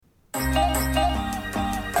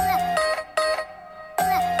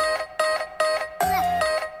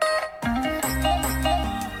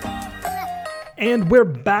And we're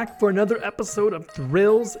back for another episode of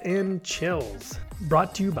Thrills and Chills,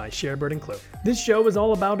 brought to you by Sharebird and Clue. This show is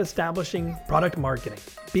all about establishing product marketing,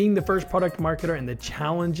 being the first product marketer, and the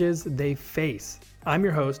challenges they face. I'm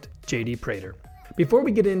your host, JD Prater. Before we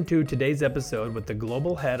get into today's episode with the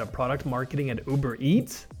global head of product marketing at Uber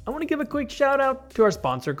Eats, I want to give a quick shout out to our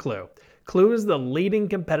sponsor, Clue. Clue is the leading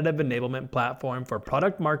competitive enablement platform for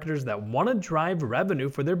product marketers that want to drive revenue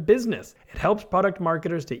for their business. It helps product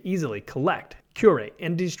marketers to easily collect, curate,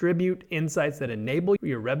 and distribute insights that enable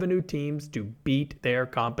your revenue teams to beat their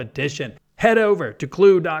competition. Head over to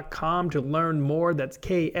clue.com to learn more. That's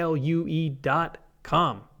KLUE.com.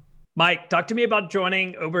 Mike, talk to me about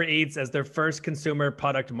joining Uber Eats as their first consumer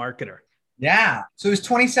product marketer. Yeah. So it was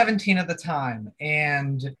 2017 at the time.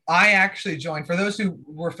 And I actually joined, for those who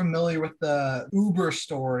were familiar with the Uber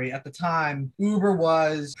story at the time, Uber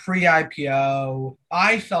was pre-IPO.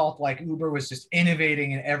 I felt like Uber was just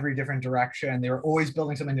innovating in every different direction. They were always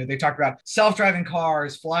building something new. They talked about self-driving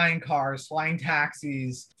cars, flying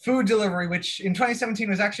taxis, food delivery, which in 2017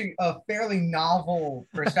 was actually a fairly novel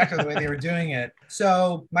perspective the way they were doing it.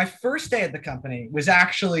 So my first day at the company was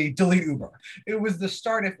actually delete Uber. It was the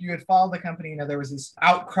start. If you had followed the company, there was this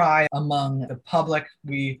outcry among the public.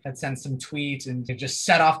 We had sent some tweets and it just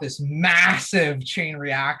set off this massive chain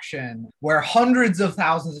reaction where hundreds of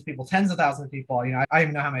thousands of people, tens of thousands of people, I don't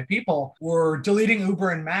even know how many people were deleting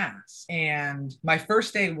Uber en masse. And my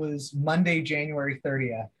first day was Monday, January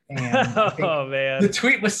 30th. And Oh, man. The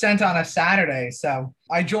tweet was sent on a Saturday. So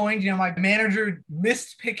I joined, my manager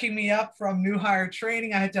missed picking me up from new hire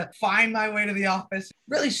training. I had to find my way to the office.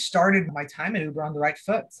 Really started my time at Uber on the right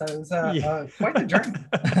foot. So it was quite the journey.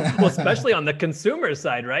 Well, especially on the consumer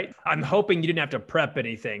side, right? I'm hoping you didn't have to prep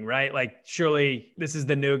anything, right? Like, surely this is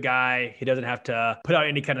the new guy. He doesn't have to put out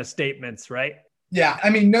any kind of statements, right? Yeah,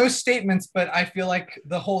 no statements, but I feel like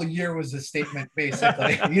the whole year was a statement,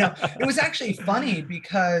 basically. It was actually funny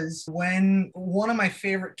because when one of my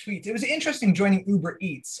favorite tweets, it was interesting joining Uber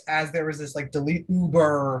Eats as there was this delete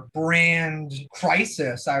Uber brand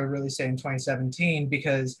crisis, I would really say, in 2017,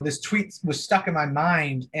 because this tweet was stuck in my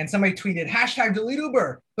mind and somebody tweeted, #delete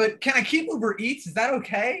Uber. But can I keep Uber Eats? Is that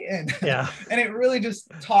okay? And yeah, and it really just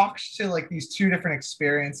talks to these two different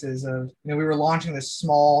experiences of, we were launching this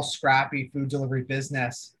small, scrappy food delivery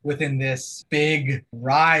business within this big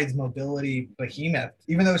rides mobility behemoth.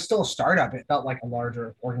 Even though it's still a startup, it felt like a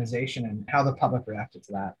larger organization, and how the public reacted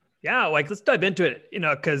to that. Yeah, let's dive into it,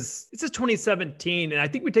 because this is 2017, and I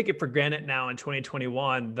think we take it for granted now in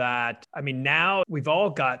 2021 that, now we've all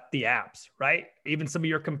got the apps, right? Even some of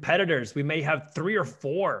your competitors, we may have 3 or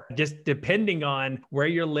 4, just depending on where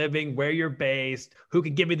you're living, where you're based, who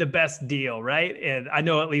can give you the best deal, right? And I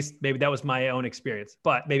know at least maybe that was my own experience,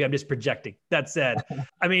 but maybe I'm just projecting. That said,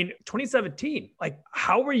 2017,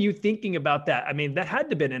 how were you thinking about that? that had to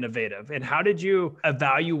have been innovative. And how did you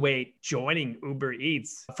evaluate joining Uber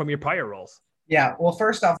Eats from your prior roles? Yeah. Well,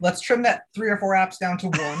 first off, let's trim that 3 or 4 apps down to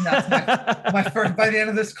 1. That's my first. By the end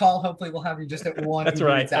of this call, hopefully we'll have you just at 1. That's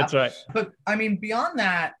right. That's right. But beyond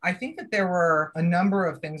that, I think that there were a number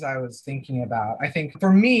of things I was thinking about. I think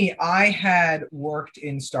for me, I had worked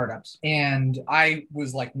in startups and I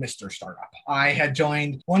was like Mr. Startup. I had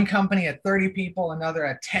joined one company at 30 people, another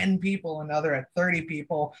at 10 people, another at 30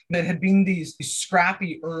 people. That had been these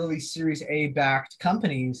scrappy early Series A backed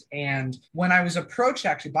companies. And when I was approached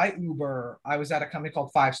actually by Uber, I was at a company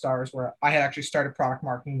called 5 Stars where I had actually started product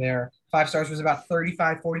marketing there. 5 Stars was about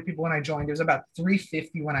 35, 40 people when I joined. It was about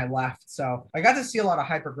 350 when I left. So I got to see a lot of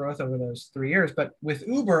hyper growth over those 3 years. But with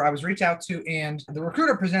Uber, I was reached out to, and the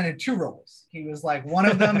recruiter presented 2 roles. He was like, one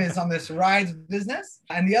of them is on this rides business,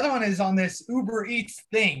 and the other one is on this Uber Eats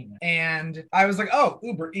thing. And I was like, oh,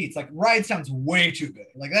 Uber Eats, ride sounds way too big.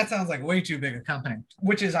 That sounds like way too big a company,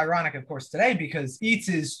 which is ironic, of course, today, because Eats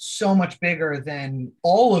is so much bigger than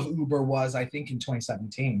all of Uber was, I think, in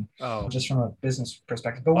 2017, just from a business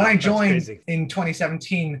perspective. But when I joined in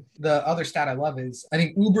 2017, the other stat I love is I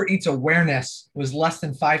think Uber Eats awareness was less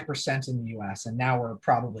than 5% in the US. And now we're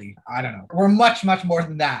probably, we're much, much more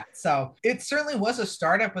than that. So it certainly was a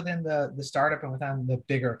startup within the startup and within the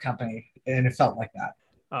bigger company. And it felt like that.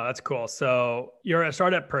 Oh, that's cool. So you're a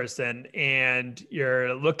startup person and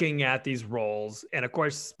you're looking at these roles. And of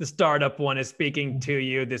course, the startup one is speaking to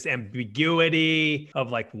you, this ambiguity of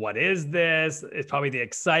what is this? It's probably the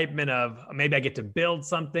excitement of maybe I get to build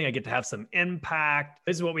something. I get to have some impact.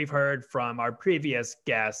 This is what we've heard from our previous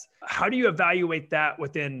guests. How do you evaluate that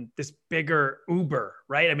within this bigger Uber,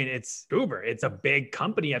 right? It's Uber. It's a big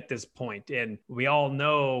company at this point, and we all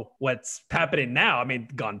know what's happening now.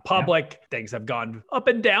 Gone public. Yeah. Things have gone up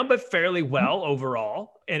and down, but fairly well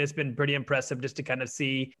overall. And it's been pretty impressive just to kind of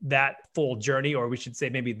see that full journey, or we should say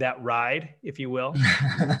maybe that ride, if you will.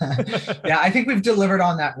 Yeah, I think we've delivered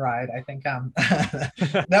on that ride. I think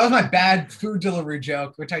that was my bad food delivery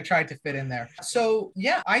joke, which I tried to fit in there. So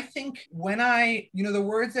yeah, I think when the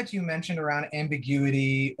words that you mentioned around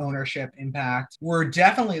ambiguity, ownership, impact were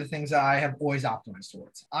definitely the things that I have always optimized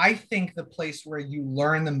towards. I think the place where you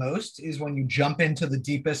learn the most is when you jump into the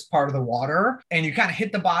deepest part of the water and you kind of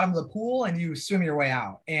hit the bottom of the pool and you swim your way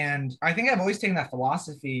out. And I think I've always taken that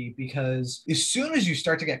philosophy because as soon as you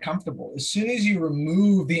start to get comfortable, as soon as you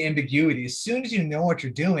remove the ambiguity, as soon as you know what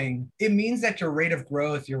you're doing, it means that your rate of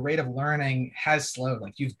growth, your rate of learning has slowed.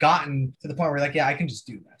 Like you've gotten to the point where you're like, yeah, I can just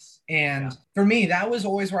do this. And for me, that was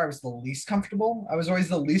always where I was the least comfortable. I was always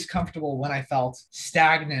the least comfortable when I felt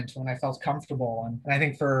stagnant, when I felt comfortable. And I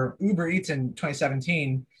think for Uber Eats in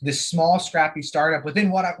 2017, this small, scrappy startup within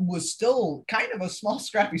what was still kind of a small,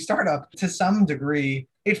 scrappy startup to some degree,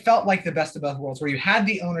 it felt like the best of both worlds, where you had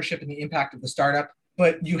the ownership and the impact of the startup,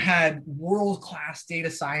 but you had world-class data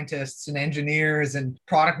scientists and engineers and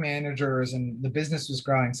product managers, and the business was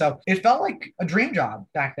growing. So it felt like a dream job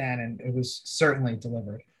back then, and it was certainly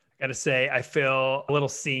delivered. Got to say, I feel a little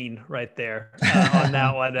seen right there on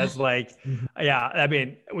that one. As like, yeah, I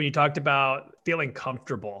mean, when you talked about feeling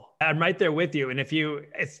comfortable, I'm right there with you. And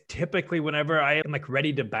it's typically whenever I am like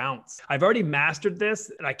ready to bounce, I've already mastered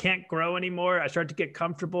this and I can't grow anymore. I start to get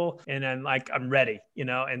comfortable and then like, I'm ready,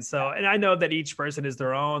 And so, and I know that each person is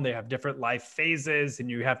their own, they have different life phases and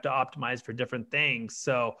you have to optimize for different things.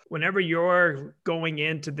 So whenever you're going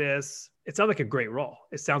into this, it sounds like a great role.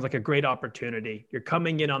 It sounds like a great opportunity. You're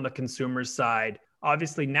coming in on the consumer side.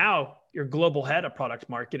 Obviously now you're global head of product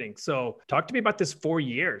marketing. So talk to me about this 4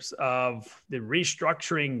 years of the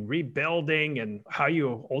restructuring, rebuilding, and how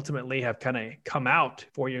you ultimately have kind of come out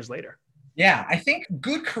 4 years later. Yeah, I think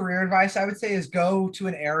good career advice, I would say, is go to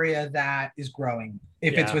an area that is growing.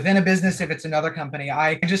 If it's within a business, if it's another company,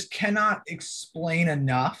 I just cannot explain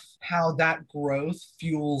enough how that growth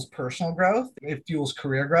fuels personal growth. It fuels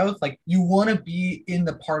career growth. Like you want to be in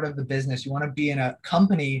the part of the business, you want to be in a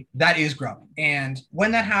company that is growing. And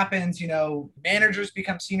when that happens, managers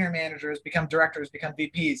become senior managers, become directors, become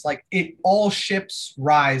VPs. Like it all ships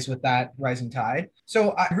rise with that rising tide.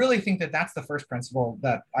 So I really think that that's the first principle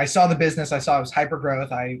that I saw the business. I saw it was hyper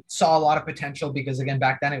growth. I saw a lot of potential because again,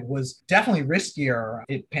 back then it was definitely riskier.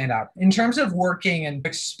 It panned out. In terms of working and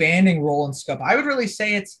expanding role and scope, I would really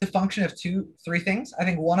say it's the function of three things. I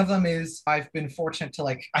think one of them is I've been fortunate to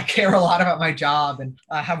I care a lot about my job and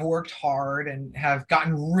have worked hard and have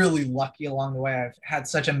gotten really lucky along the way. I've had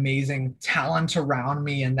such amazing talent around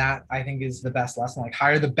me. And that I think is the best lesson. Like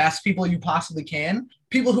hire the best people you possibly can.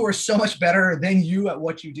 People who are so much better than you at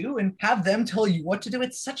what you do and have them tell you what to do.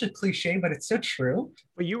 It's such a cliche, but it's so true.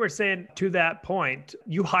 But you were saying to that point,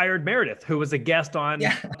 you hired Meredith, who was a guest on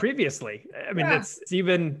previously. I mean,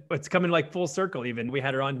 it's coming like full circle even. We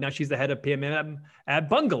had her on. Now she's the head of PMM at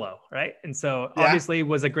Bungalow, right? And so obviously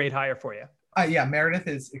was a great hire for you. Meredith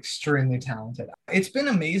is extremely talented. It's been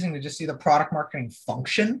amazing to just see the product marketing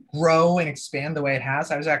function grow and expand the way it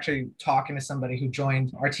has. I was actually talking to somebody who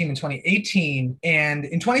joined our team in 2018. And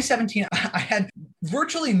in 2017, I had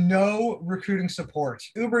virtually no recruiting support.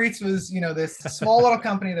 Uber Eats was, this small little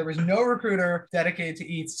company. There was no recruiter dedicated to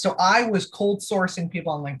Eats. So I was cold sourcing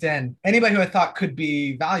people on LinkedIn. Anybody who I thought could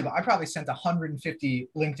be valuable. I probably sent 150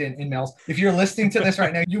 LinkedIn emails. If you're listening to this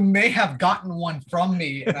right now, you may have gotten one from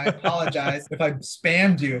me, and I apologize if I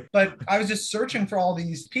spammed you, but I was just searching for all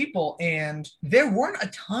these people and there weren't a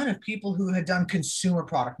ton of people who had done consumer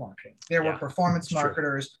product marketing. There were performance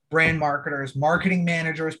marketers, brand marketers, marketing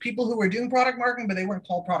managers, people who were doing product marketing, but they weren't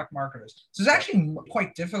called product marketers. So it's actually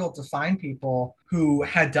quite difficult to find people who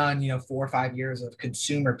had done, 4 or 5 years of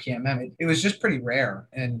consumer PMM. It was just pretty rare.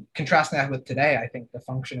 And contrasting that with today, I think the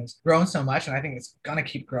function has grown so much and I think it's going to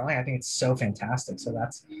keep growing. I think it's so fantastic. So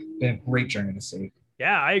that's been a great journey to see.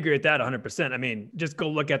 Yeah, I agree with that 100%. I mean, just go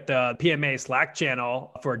look at the PMA Slack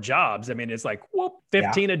channel for jobs. I mean, it's like,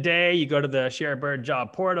 15 a day. You go to the ShareBird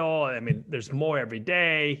job portal. I mean, there's more every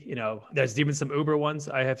day. There's even some Uber ones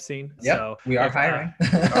I have seen. Yep, so we are hiring.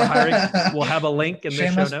 We'll have a link in the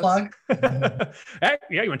show notes. Plug. Hey,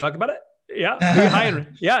 you want to talk about it? Yeah, we're hiring.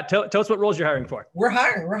 Yeah, tell us what roles you're hiring for. We're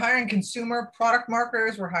hiring consumer product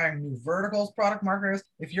marketers. We're hiring new verticals product marketers.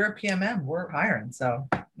 If you're a PMM, we're hiring. So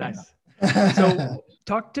nice. So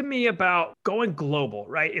talk to me about going global,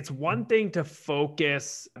 right? It's one thing to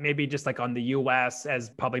focus maybe just like on the US,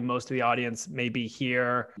 as probably most of the audience may be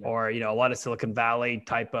here, or, a lot of Silicon Valley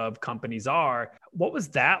type of companies are. What was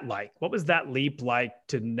that like? What was that leap like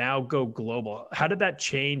to now go global? How did that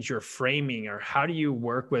change your framing, or how do you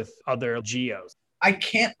work with other geos? I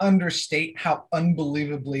can't understate how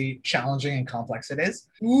unbelievably challenging and complex it is.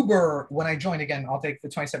 Uber, when I joined, again, I'll take the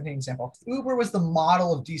 2017 example. Uber was the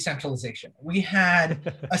model of decentralization. We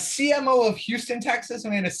had a CMO of Houston, Texas,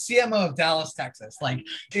 and we had a CMO of Dallas, Texas. Like,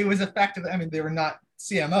 it was effective. I mean, they were not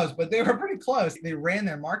CMOs, but they were pretty close. They ran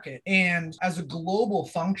their market. And as a global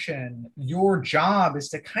function, your job is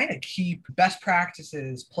to kind of keep best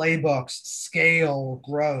practices, playbooks, scale,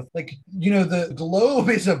 growth. Like, the globe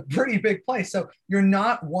is a pretty big place. So you're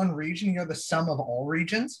not one region, you're the sum of all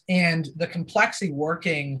regions. And the complexity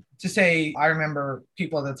working to say, I remember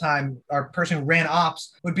people at the time, our person who ran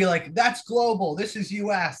ops would be like, that's global, this is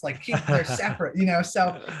US, like they're separate,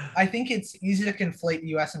 So I think it's easy to conflate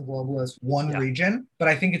US and global as one region, but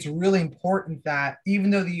I think it's really important that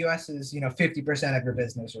even though the US is, 50% of your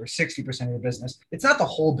business or 60% of your business, it's not the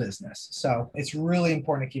whole business. So it's really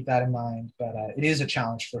important to keep that in mind, but it is a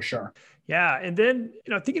challenge for sure. Yeah. And then,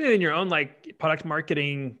 thinking in your own like product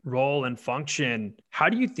marketing role and function, how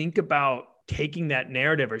do you think about taking that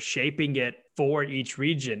narrative or shaping it for each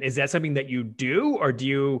region? Is that something that you do, or do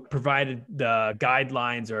you provide the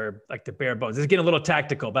guidelines or like the bare bones? This is getting a little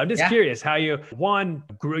tactical, but I'm just curious how you, one,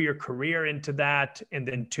 grew your career into that. And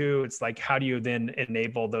then two, it's like, how do you then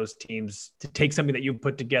enable those teams to take something that you've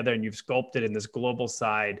put together and you've sculpted in this global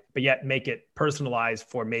side, but yet make it personalized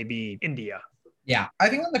for maybe India? Yeah, I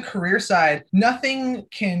think on the career side, nothing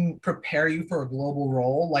can prepare you for a global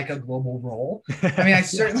role like a global role. I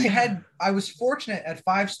mean, I was fortunate at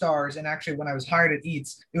 5 stars. And actually, when I was hired at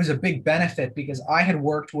Eats, it was a big benefit because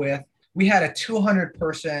we had a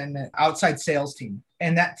 200-person outside sales team.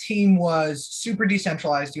 And that team was super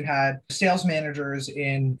decentralized. You had sales managers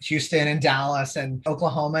in Houston and Dallas and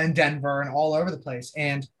Oklahoma and Denver and all over the place.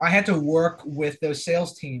 And I had to work with those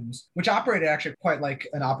sales teams, which operated actually quite like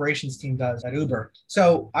an operations team does at Uber.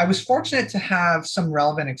 So I was fortunate to have some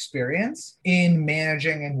relevant experience in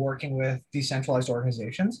managing and working with decentralized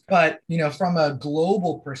organizations. But, from a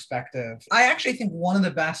global perspective, I actually think one of the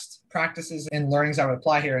best practices and learnings I would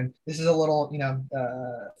apply here, and this is a little,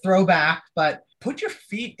 throwback, but put your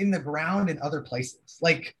feet in the ground in other places.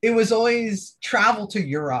 Like, it was always travel to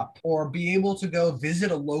Europe or be able to go visit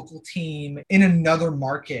a local team in another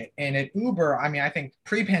market. And at Uber, I mean, I think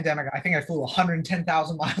pre-pandemic, I think I flew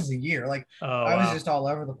 110,000 miles a year. Like, I was just all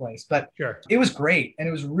over the place, but It was great. And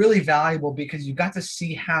it was really valuable because you got to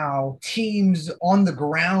see how teams on the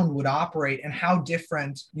ground would operate and how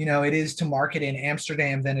different, it is to market in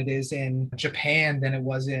Amsterdam than it is in Japan, than it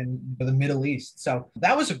was in the Middle East. So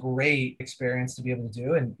that was a great experience to be able to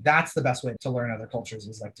do. And that's the best way to learn other cultures,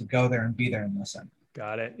 is like to go there and be there and listen.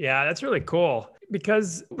 Got it. Yeah, that's really cool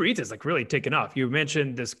because Uber Eats is like really taken off. You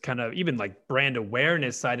mentioned this kind of even like brand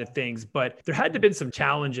awareness side of things, but there had to have been some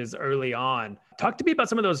challenges early on. Talk to me about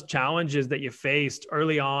some of those challenges that you faced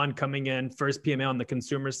early on coming in first PMA on the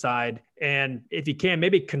consumer side. And if you can,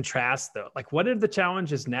 maybe contrast though, like what are the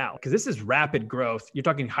challenges now? Because this is rapid growth. You're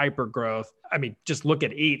talking hyper growth. I mean, just look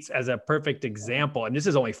at Eats as a perfect example. And this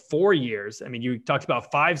is only 4 years. I mean, you talked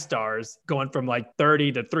about 5 stars going from like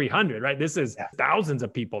 30 to 300, right? This is thousands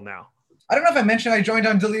of people now. I don't know if I mentioned I joined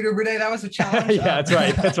on Delete Uber Day. That was a challenge. Yeah, that's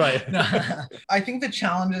right. That's right. I think the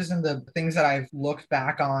challenges and the things that I've looked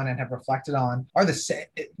back on and have reflected on are the same.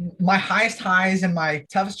 My highest highs and my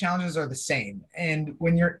toughest challenges are the same. And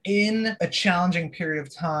when you're in a challenging period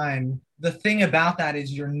of time, the thing about that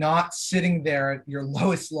is you're not sitting there at your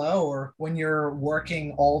lowest low, or when you're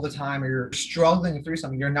working all the time or you're struggling through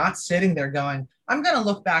something, you're not sitting there going, I'm going to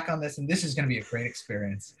look back on this and this is going to be a great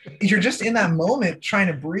experience. You're just in that moment trying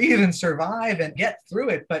to breathe and survive and get through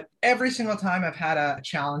it. But every single time I've had a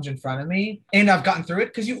challenge in front of me and I've gotten through it,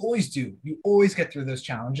 because you always do, you always get through those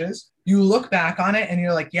challenges. You look back on it and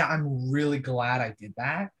you're like, yeah, I'm really glad I did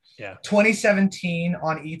that. Yeah. 2017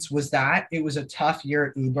 on Eats was that. It was a tough year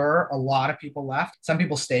at Uber. A lot of people left. Some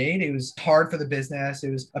people stayed. It was hard for the business.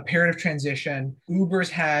 It was a period of transition. Uber's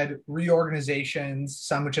had reorganizations,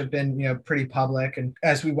 some which have been, pretty public. And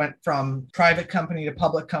as we went from private company to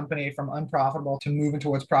public company, from unprofitable to moving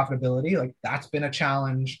towards profitability, like that's been a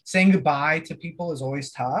challenge. Saying goodbye to people is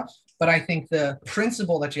always tough. But I think the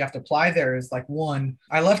principle that you have to apply there is like, one,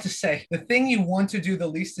 I love to say the thing you want to do the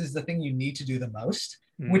least is the thing you need to do the most,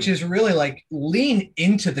 which is really like lean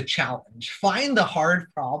into the challenge, find the hard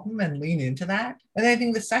problem and lean into that. And I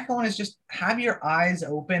think the second one is just have your eyes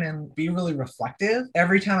open and be really reflective.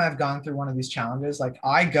 Every time I've gone through one of these challenges, like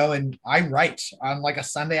I go and I write on like a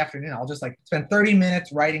Sunday afternoon. I'll just like spend 30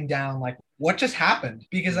 minutes writing down like what just happened.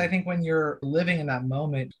 Because I think when you're living in that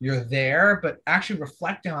moment, you're there, but actually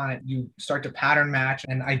reflecting on it, you start to pattern match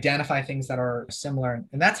and identify things that are similar.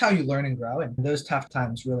 And that's how you learn and grow. And those tough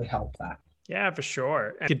times really help that. Yeah, for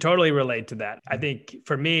sure. I can totally relate to that. I think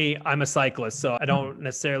for me, I'm a cyclist, so I don't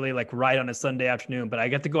necessarily like ride on a Sunday afternoon, but I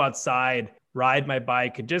get to go outside, ride my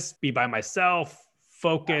bike, and just be by myself,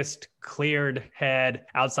 focused, cleared head,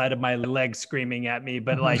 outside of my legs screaming at me.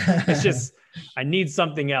 But like, it's just, I need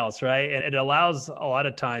something else, right? And it allows a lot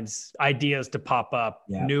of times ideas to pop up,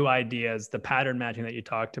 Yeah. new ideas, the pattern matching that you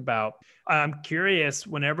talked about. I'm curious,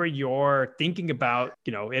 whenever you're thinking about,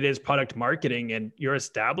 it is product marketing and you're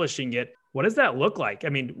establishing it, what does that look like? I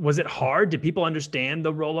mean, was it hard? Did people understand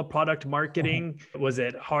the role of product marketing? Was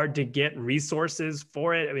it hard to get resources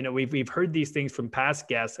for it? I mean, we've heard these things from past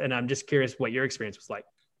guests, and I'm just curious what your experience was like.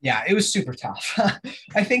 Yeah, it was super tough.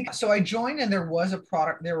 I think so. I joined and there was a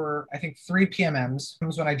product. There were, I think, three PMMs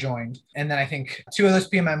when I joined. And then I think two of those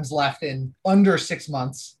PMMs left in under 6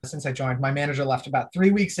 months since I joined. My manager left about 3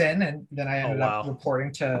 weeks in. And then I ended up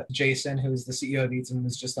reporting to Jason, who's the CEO of Eats and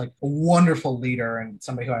was just like a wonderful leader and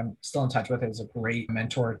somebody who I'm still in touch with. Is a great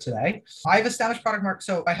mentor today. I've established product market.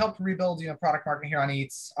 So I helped rebuild, product marketing here on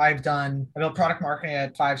Eats. I built product marketing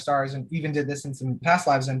at 5 stars and even did this in some past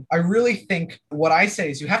lives. And I really think what I say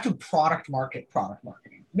is you have to product marketing.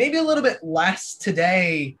 Maybe a little bit less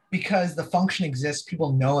today because the function exists.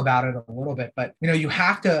 People know about it a little bit, but you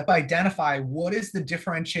have to identify what is the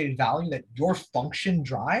differentiated value that your function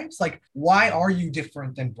drives. Like, why are you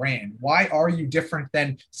different than brand? Why are you different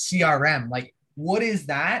than CRM? Like, what is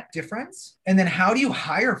that difference? And then how do you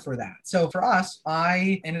hire for that? So for us,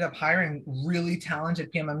 I ended up hiring really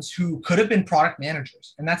talented PMMs who could have been product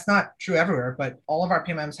managers. And that's not true everywhere, but all of our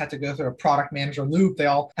PMMs had to go through a product manager loop. They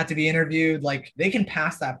all had to be interviewed. Like, they can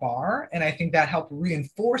pass that bar. And I think that helped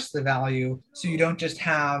reinforce the value. So you don't just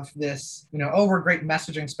have this, oh, we're great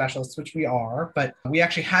messaging specialists, which we are, but we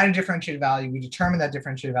actually had a differentiated value. We determined that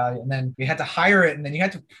differentiated value, and then we had to hire it. And then you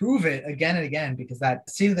had to prove it again and again, because that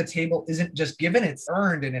seat at the table isn't just given, it's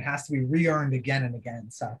earned, and it has to be re-earned again and again.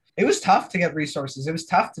 So it was tough to get resources. It was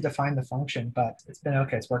tough to define the function, but it's been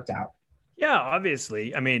okay. It's worked out. Yeah,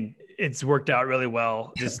 obviously. I mean, it's worked out really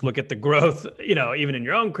well. Just look at the growth, even in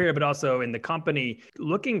your own career, but also in the company.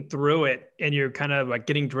 Looking through it, and you're kind of like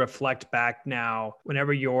getting to reflect back now,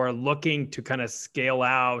 whenever you're looking to kind of scale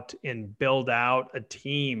out and build out a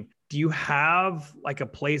team. Do you have like a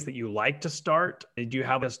place that you like to start? Do you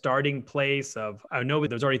have a starting place of, I know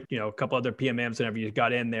there's already, a couple other PMMs whenever you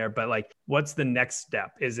got in there, but like, what's the next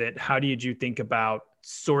step? Is it, how did you think about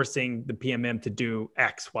sourcing the PMM to do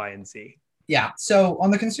X, Y, and Z? Yeah. So on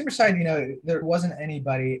the consumer side, there wasn't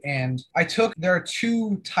anybody. And there are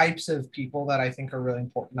two types of people that I think are really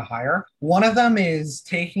important to hire. One of them is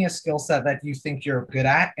taking a skill set that you think you're good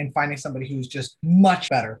at and finding somebody who's just much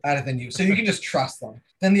better at it than you. So you can just trust them.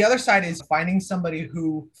 Then the other side is finding somebody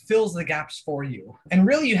who fills the gaps for you. And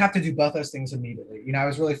really, you have to do both those things immediately. I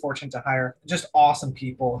was really fortunate to hire just awesome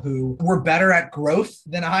people who were better at growth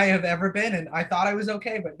than I have ever been. And I thought I was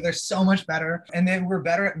okay, but they're so much better. And they were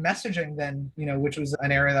better at messaging than, which was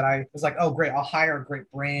an area that I was like, oh, great, I'll hire a great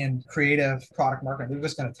brand, creative product marketing. They're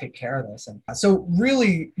just going to take care of this. And so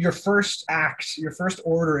really, your first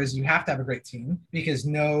order is you have to have a great team, because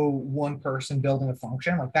no one person building a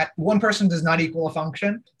function like that, one person does not equal a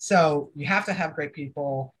function. So you have to have great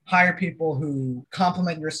people, hire people who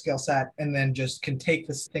complement your skill set, and then just can take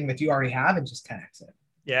this thing that you already have and just 10x it.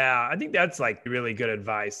 Yeah, I think that's like really good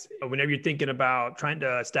advice. Whenever you're thinking about trying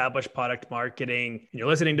to establish product marketing, and you're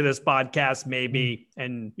listening to this podcast maybe,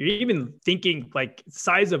 and you're even thinking like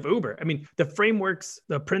size of Uber. I mean, the frameworks,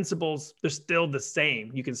 the principles, they're still the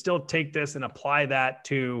same. You can still take this and apply that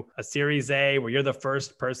to a Series A where you're the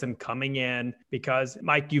first person coming in, because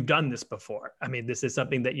Mike, you've done this before. I mean, this is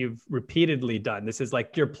something that you've repeatedly done. This is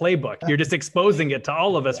like your playbook. You're just exposing it to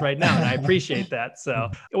all of us right now. And I appreciate that.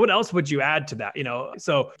 So what else would you add to that?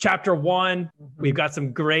 So chapter 1, we've got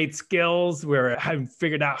some great skills. We're having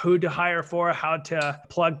figured out who to hire for, how to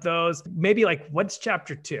plug those. Maybe like, what's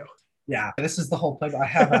chapter 2? Yeah, this is the whole playbook.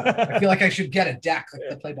 I feel like I should get a deck like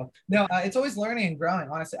the playbook. No, it's always learning and growing,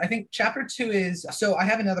 honestly. I think chapter 2 is, so I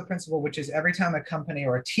have another principle, which is every time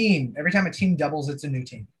a team doubles, it's a new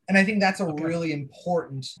team. And I think that's a really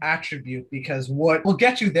important attribute, because what will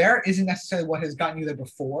get you there isn't necessarily what has gotten you there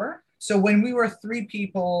before. So when we were 3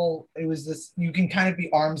 people, it was this, you can kind of be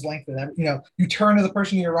arm's length with them. You turn to the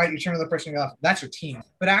person to your right, you turn to the person to your left, that's your team.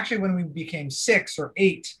 But actually when we became 6 or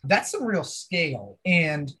 8, that's some real scale.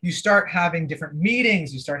 And you start having different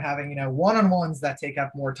meetings, you start having, one-on-ones that take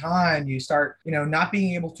up more time. You start, not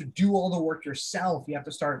being able to do all the work yourself. You have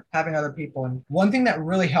to start having other people. And one thing that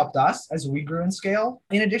really helped us as we grew in scale,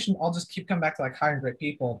 in addition, I'll just keep coming back to like hiring great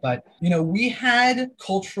people, but, we had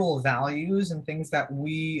cultural values and things that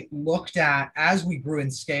we looked looked at as we grew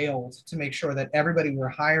and scaled to make sure that everybody we were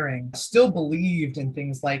hiring still believed in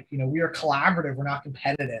things like, we are collaborative, we're not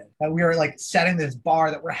competitive, that we are like setting this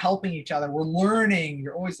bar, that we're helping each other, we're learning,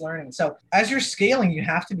 you're always learning. So as you're scaling, you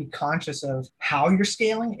have to be conscious of how you're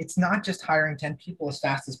scaling. It's not just hiring 10 people as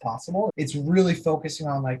fast as possible. It's really focusing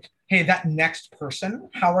on like, hey, that next person,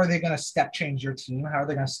 how are they going to step change your team? How are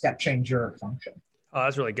they going to step change your function? Oh,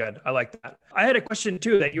 that's really good. I like that. I had a question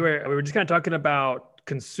too that we were just kind of talking about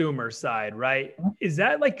consumer side, right? Is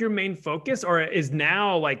that like your main focus, or is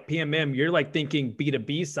now like PMM, you're like thinking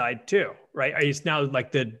B2B side too, right? Are you now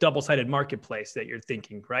like the double-sided marketplace that you're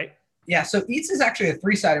thinking, right? Yeah, so Eats is actually a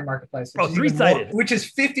three-sided marketplace, which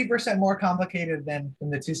is 50% more complicated than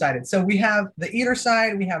the two-sided. So we have the eater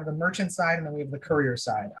side, we have the merchant side, and then we have the courier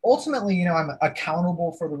side. Ultimately, I'm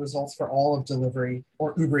accountable for the results for all of delivery,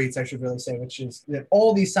 or Uber Eats, I should really say, which is that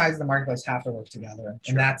all these sides of the marketplace have to work together. Sure.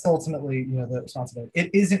 And that's ultimately, the responsibility. It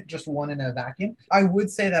isn't just one in a vacuum. I would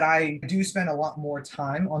say that I do spend a lot more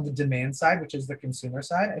time on the demand side, which is the consumer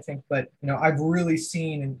side, I think. But, I've really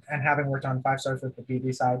seen, and having worked on 5-stars with the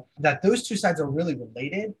B2B side, that those two sides are really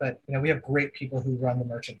related, but we have great people who run the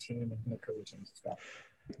merchant team and the courier teams as well.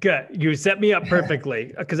 Good. You set me up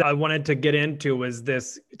perfectly because I wanted to get into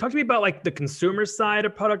talk to me about like the consumer side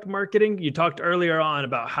of product marketing. You talked earlier on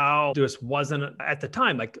about how this wasn't at the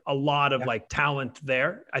time, like a lot of like talent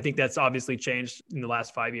there. I think that's obviously changed in the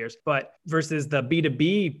last 5 years, but versus the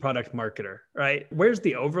B2B product marketer, right? Where's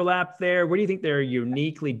the overlap there? Where do you think they're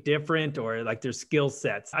uniquely different, or like their skill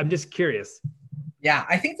sets? I'm just curious. Yeah,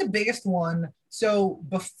 I think the biggest one. So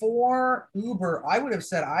before Uber, I would have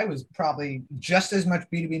said I was probably just as much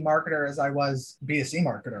B2B marketer as I was B2C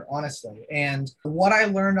marketer, honestly. And what I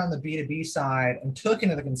learned on the B2B side and took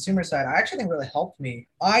into the consumer side, I actually think really helped me.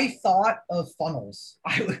 I thought of funnels.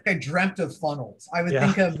 I dreamt of funnels. I would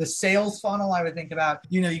think of the sales funnel. I would think about,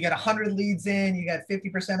 you get 100 leads in, you got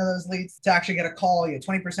 50% of those leads to actually get a call. You have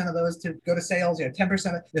 20% of those to go to sales. You have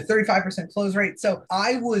 10%, the 35% close rate. So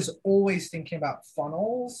I was always thinking about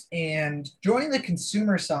funnels. And joining the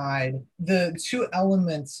consumer side, the two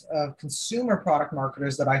elements of consumer product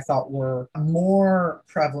marketers that I thought were more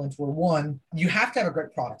prevalent were, one, you have to have a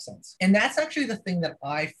great product sense. And that's actually the thing that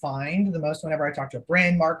I find the most whenever I talk to a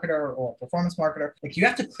brand marketer or a performance marketer. Like, you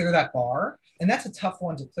have to clear that bar. And that's a tough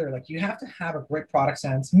one to clear. Like, you have to have a great product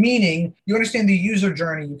sense, meaning you understand the user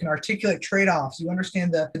journey, you can articulate trade-offs, you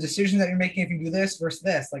understand the decision that you're making if you do this versus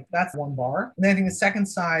this. Like, that's one bar. And then I think the second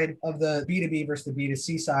side of the B2B versus the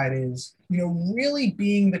B2C side is, really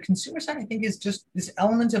being the consumer side, I think, is just this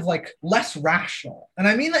element of like less rational. And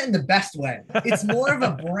I mean that in the best way. It's more of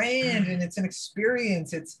a brand, and it's an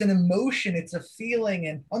experience, it's an emotion, it's a feeling.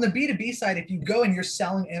 And on the B2B side, if you go and you're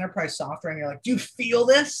selling enterprise software and you're like, do you feel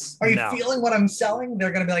this? Are you feeling what I'm selling?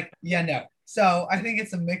 They're going to be like, yeah, no. So I think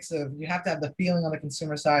it's a mix of, you have to have the feeling on the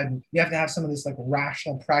consumer side, and you have to have some of this like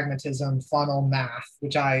rational pragmatism, funnel math,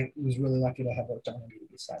 which I was really lucky to have worked on the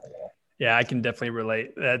B2B side a little. Yeah, I can definitely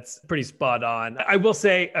relate. That's pretty spot on. I will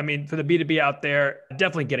say, for the B2B out there,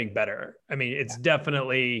 definitely getting better. It's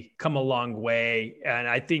definitely come a long way. And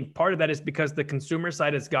I think part of that is because the consumer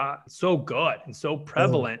side has got so good and so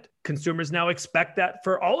prevalent. Consumers now expect that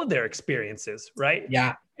for all of their experiences, right?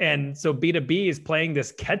 Yeah. And so B2B is playing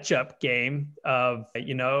this catch-up game of,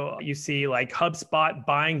 you see like HubSpot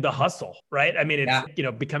buying The Hustle, right?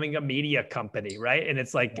 It's, becoming a media company, right? And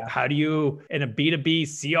it's like, how do you, in a B2B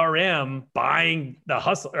CRM, buying The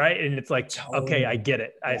Hustle, right? And it's like, okay, I get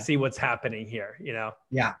it. I see what's happening here,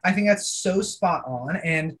 Yeah, I think that's so spot on.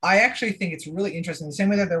 And I actually think it's really interesting. The same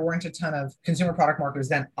way that there weren't a ton of consumer product marketers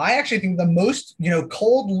then, I actually think the most,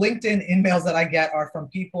 cold LinkedIn emails that I get are from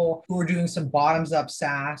people who are doing some bottoms-up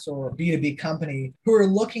SaaS or B2B company who are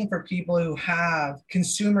looking for people who have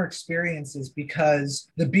consumer experiences, because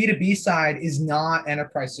the B2B side is not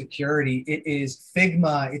enterprise security. It is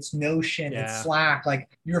Figma, it's Notion, it's Slack.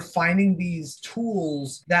 Like, you're finding these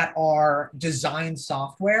tools that are design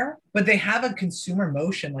software, but they have a consumer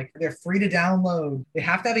motion. Like, they're free to download. They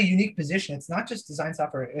have to have a unique position. It's not just design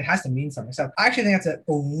software. It has to mean something. So I actually think that's a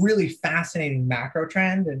really fascinating macro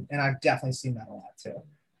trend. And I've definitely seen that a lot too.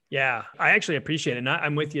 Yeah, I actually appreciate it. And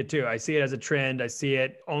I'm with you too. I see it as a trend. I see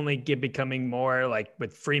it only becoming more like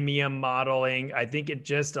with freemium modeling. I think it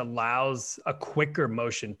just allows a quicker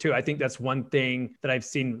motion too. I think that's one thing that I've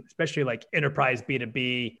seen, especially like enterprise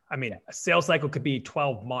B2B. A sales cycle could be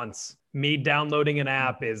 12 months. me downloading an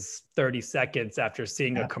app is 30 seconds after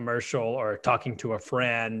seeing a commercial or talking to a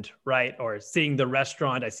friend, right? Or seeing the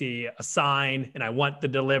restaurant, I see a sign and I want the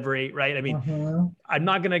delivery, right? I mean, I'm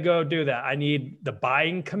not going to go do that. I need the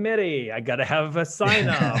buying committee. I got to have a sign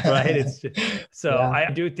up, right? It's just, so I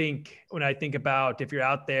do think when I think about if you're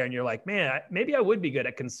out there and you're like, man, maybe I would be good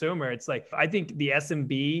at consumer. It's like, I think the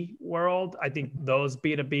SMB world, I think those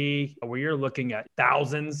B2B where you're looking at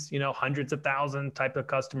thousands, hundreds of thousands type of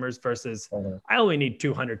customers versus I only need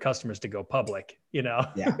 200 customers to go public, Yeah.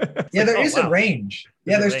 Yeah, there is a range.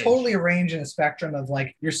 There's range. Totally a range and a spectrum of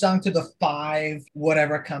like you're selling to the 5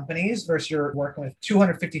 whatever companies versus you're working with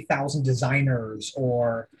 250,000 designers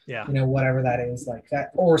or whatever that is like that,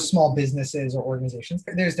 or small businesses or organizations.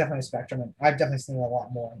 There's definitely a spectrum, and I've definitely seen a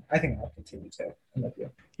lot more. I think I'll continue to. I'm with you.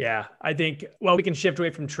 Yeah, I think, we can shift away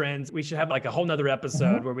from trends. We should have like a whole nother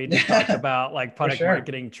episode where we just talk about like product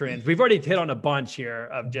marketing trends. We've already hit on a bunch here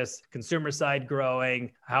of just consumer side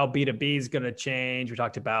growing, how B2B is going to change. We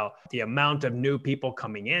talked about the amount of new people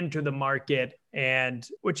coming into the market, and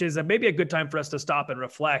which is maybe a good time for us to stop and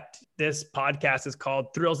reflect. This podcast is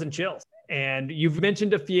called Thrills and Chills. And you've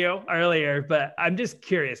mentioned a few earlier, but I'm just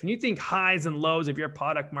curious, when you think highs and lows of your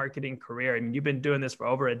product marketing career, I mean, you've been doing this for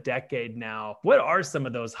over a decade now. What are some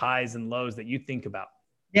of those highs and lows that you think about?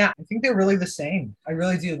 Yeah, I think they're really the same. I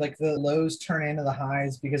really do. Like the lows turn into the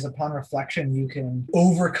highs because upon reflection, you can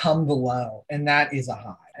overcome the low, and that is a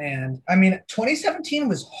high. And I mean, 2017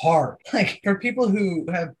 was hard. Like for people who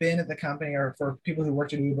have been at the company or for people who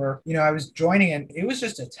worked at Uber, I was joining and it was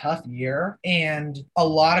just a tough year and a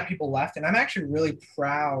lot of people left. And I'm actually really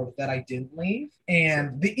proud that I didn't leave.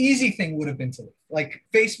 And the easy thing would have been to leave. Like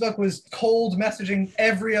Facebook was cold messaging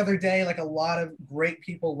every other day. Like a lot of great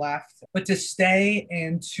people left, but to stay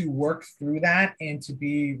and to work through that and to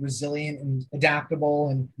be resilient and adaptable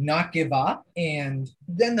and not give up. And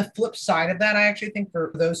then the flip side of that, I actually think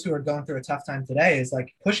for those who are going through a tough time today is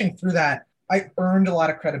like pushing through that. I earned a lot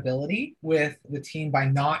of credibility with the team by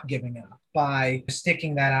not giving up, by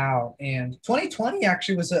sticking that out. And 2020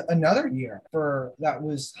 actually was another year that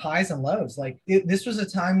was highs and lows. Like this was a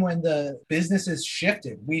time when the businesses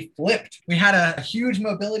shifted. We flipped. We had a huge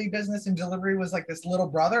mobility business and delivery was like this little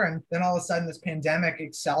brother. And then all of a sudden this pandemic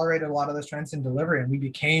accelerated a lot of those trends in delivery and we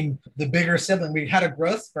became the bigger sibling. We had a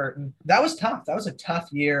growth spurt and that was tough. That was a tough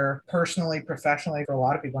year personally, professionally for a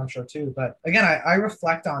lot of people, I'm sure too. But again, I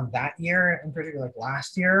reflect on that year in particular, like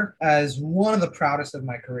last year, as one of the proudest of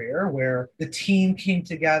my career where the team came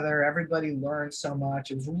together, everybody learned so much.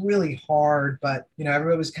 It was really hard, but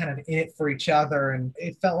everybody was kind of in it for each other. And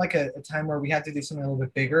it felt like a time where we had to do something a little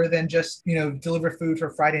bit bigger than just, deliver food for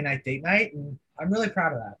Friday night date night. And I'm really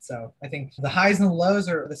proud of that. So I think the highs and the lows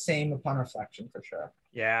are the same upon reflection for sure.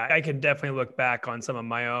 Yeah, I can definitely look back on some of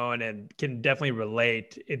my own and can definitely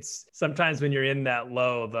relate. It's sometimes when you're in that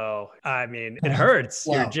low though, I mean, it hurts.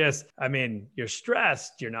 Wow. You're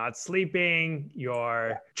stressed, you're not sleeping,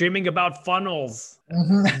 you're dreaming about funnels.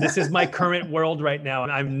 This is my current world right now.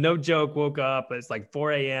 And I'm no joke, woke up, it's like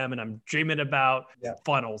 4 a.m. and I'm dreaming about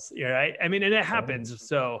funnels, right? I mean, and it happens.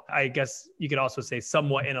 So I guess you could also say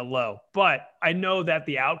somewhat in a low, but I know that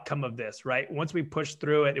the outcome of this, right? Once we push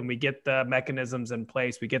through it and we get the mechanisms in place,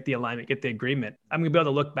 we get the alignment, get the agreement, I'm going to be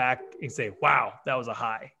able to look back and say, wow, that was a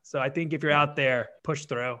high. So I think if you're out there, push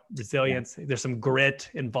through, resilience, there's some grit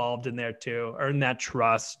involved in there too, earn that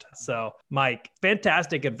trust. So Mike,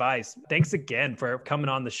 fantastic advice. Thanks again for coming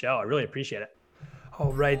on the show. I really appreciate it.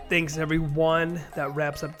 All right. Thanks, everyone. That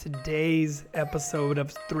wraps up today's episode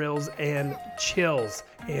of Thrills and Chills.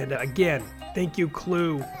 And again, thank you,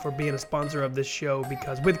 Clue, for being a sponsor of this show,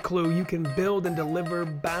 because with Clue, you can build and deliver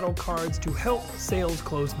battle cards to help sales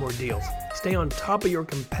close more deals. Stay on top of your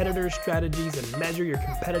competitors' strategies and measure your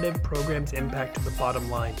competitive program's impact to the bottom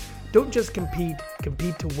line. Don't just compete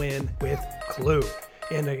to win with Clue.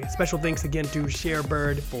 And a special thanks again to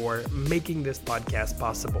ShareBird for making this podcast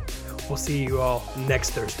possible. We'll see you all next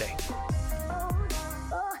Thursday.